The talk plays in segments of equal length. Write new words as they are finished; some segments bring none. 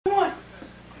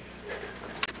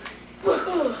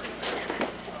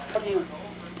him.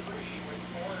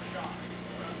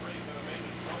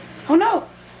 Oh no!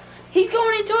 He's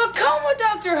going into a coma,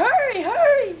 Doctor! Hurry,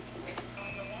 hurry!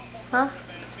 Huh?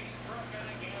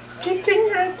 Getting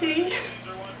ready.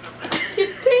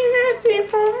 Getting ready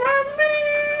for my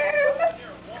man.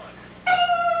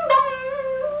 Ding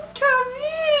dong, come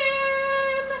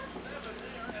in.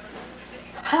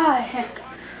 Hi, Hank.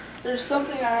 There's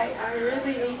something I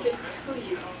really need to tell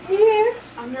you. Yes?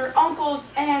 I'm your uncle's,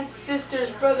 aunt's, sister's,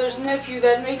 brother's nephew.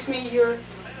 That makes me your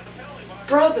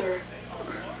brother.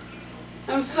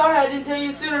 I'm sorry I didn't tell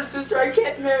you sooner, sister. I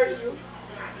can't marry you.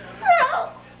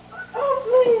 No! Oh,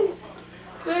 please.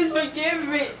 Please forgive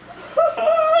me.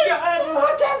 God,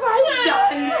 what have I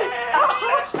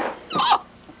done?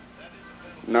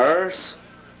 Nurse?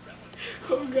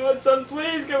 Oh, God, son,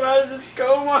 please come out of this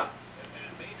coma.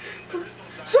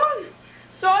 Son!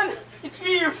 Son! It's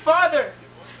me, your father.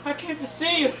 I came to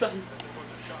see you, son.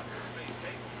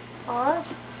 What?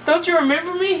 Don't you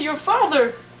remember me? Your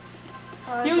father.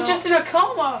 He was just in a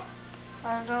coma.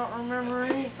 I don't remember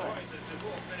anything.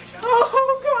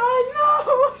 Oh, God,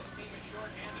 no!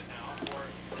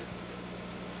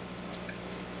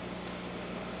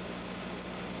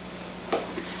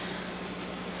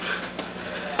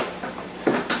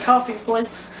 Coffee, please.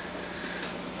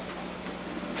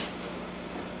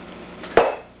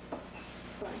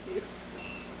 Thank you.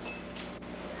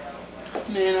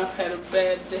 Man, I've had a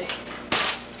bad day.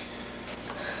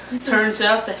 It turns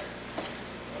out that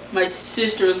my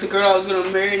sister was the girl I was going to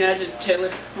marry, and I didn't tell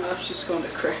her. I was just going to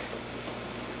cry.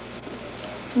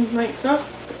 You think so?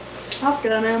 I've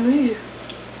got amnesia.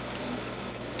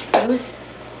 Really?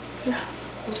 Yeah.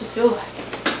 What's it feel like?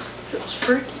 It feels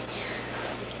freaky.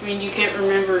 I mean, you can't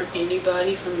remember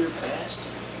anybody from your past?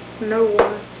 No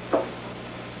one.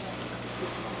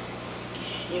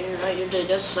 Yeah, you're right, your day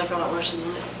does suck a lot worse than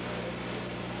mine.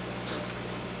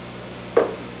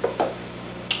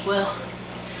 Well,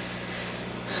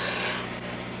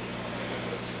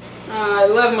 I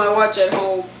left my watch at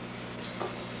home.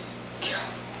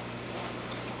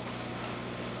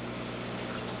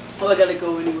 Well, I gotta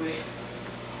go anyway.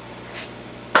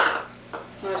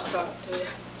 Nice talking to you.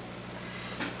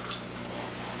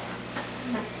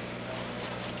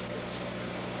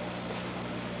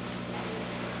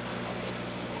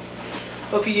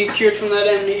 Hope you get cured from that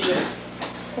amnesia.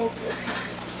 Okay.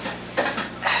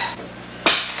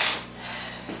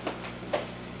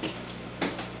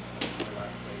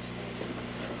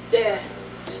 Dad,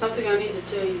 something I need to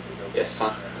tell you. Yes,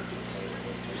 son.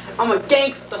 I'm a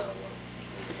gangster.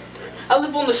 I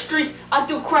live on the street, I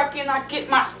do crack and I get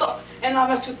my stuff, and I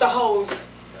mess with the hoes.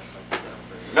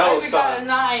 No, I even got a son.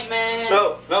 9, man.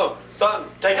 No, no, son.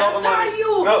 Take all the I'm money. tired of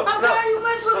you. No, I'm no. tired of you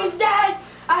messing with me, Dad.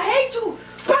 I hate you.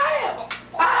 Bam!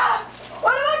 Ah!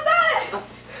 What have I done?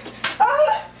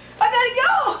 Oh, I gotta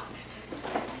go.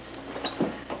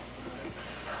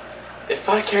 If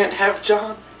I can't have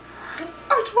John, I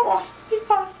don't want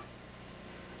anybody.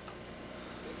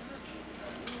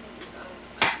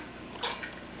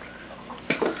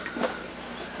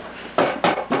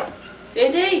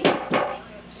 Cindy!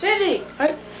 Cindy!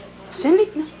 Cindy?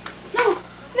 No. No!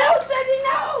 No, Cindy,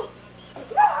 no!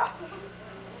 No!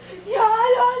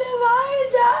 John, what have I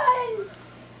done?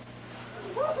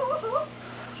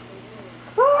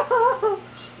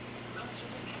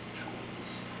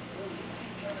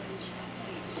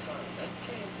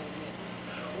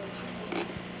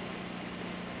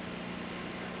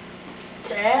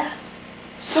 Dad?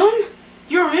 Son?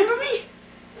 You remember me?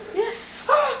 Yes.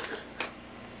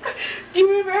 Do you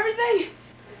remember everything?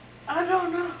 I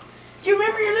don't know. Do you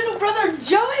remember your little brother,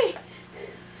 Joey?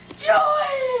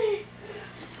 Joey!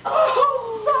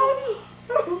 Oh,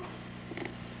 son!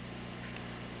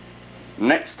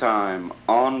 Next time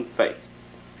on Faith.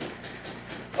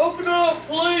 Open up,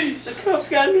 please! The cops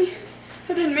got me.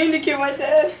 I didn't mean to kill my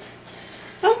dad.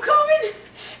 I'm coming!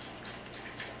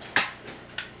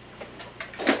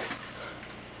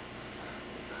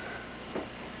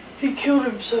 He killed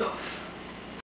himself.